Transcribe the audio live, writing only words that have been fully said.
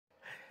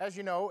As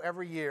you know,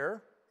 every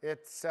year,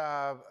 it's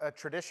a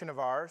tradition of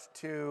ours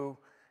to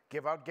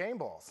give out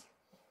GameBalls.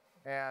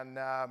 And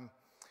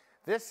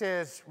this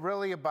is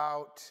really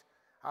about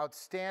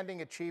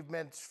outstanding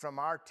achievements from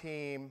our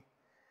team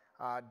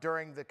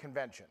during the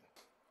convention.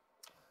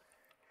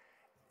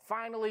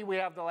 Finally, we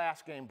have the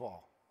last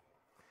GameBall.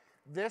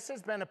 This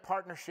has been a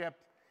partnership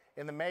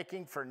in the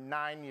making for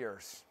 9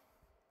 years.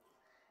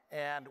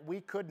 And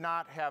we could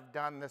not have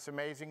done this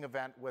amazing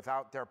event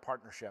without their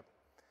partnership.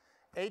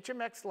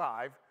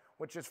 HMXLive,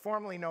 which is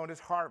formerly known as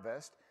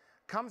Harvest,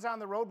 comes on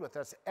the road with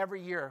us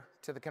every year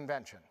to the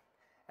convention.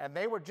 And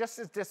they were just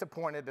as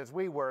disappointed as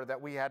we were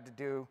that we had to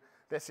do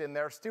this in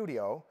their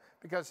studio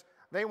because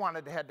they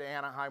wanted to head to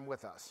Anaheim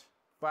with us.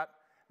 But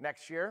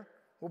next year,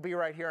 we'll be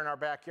right here in our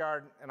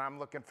backyard, and I'm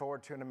looking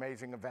forward to an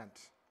amazing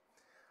event.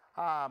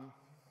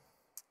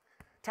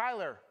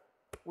 Tyler,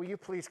 will you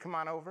please come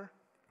on over?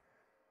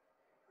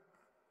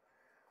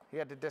 He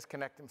had to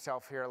disconnect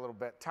himself here a little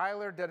bit.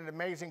 Tyler did an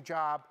amazing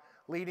job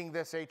leading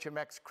this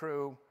HMX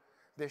crew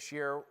this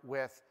year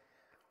with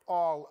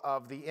all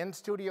of the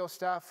in-studio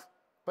stuff,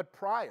 but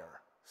prior,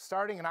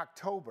 starting in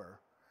October,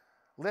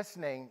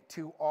 listening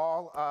to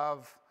all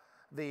of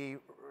the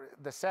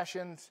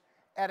sessions,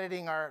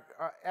 editing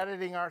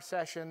our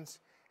sessions,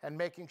 and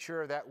making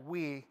sure that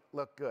we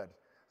look good.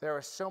 There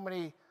are so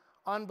many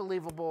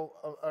unbelievable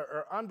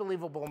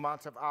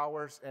amounts of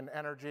hours and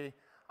energy.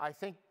 I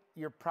think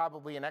you're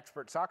probably an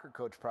expert soccer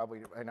coach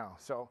probably right now.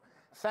 So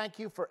thank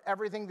you for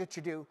everything that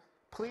you do.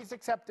 Please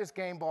accept this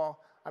GameBall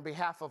on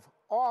behalf of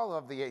all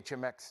of the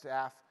HMX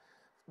staff.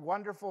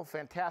 Wonderful,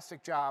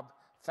 fantastic job.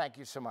 Thank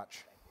you so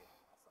much.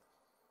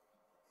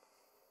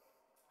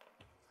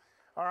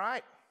 All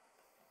right.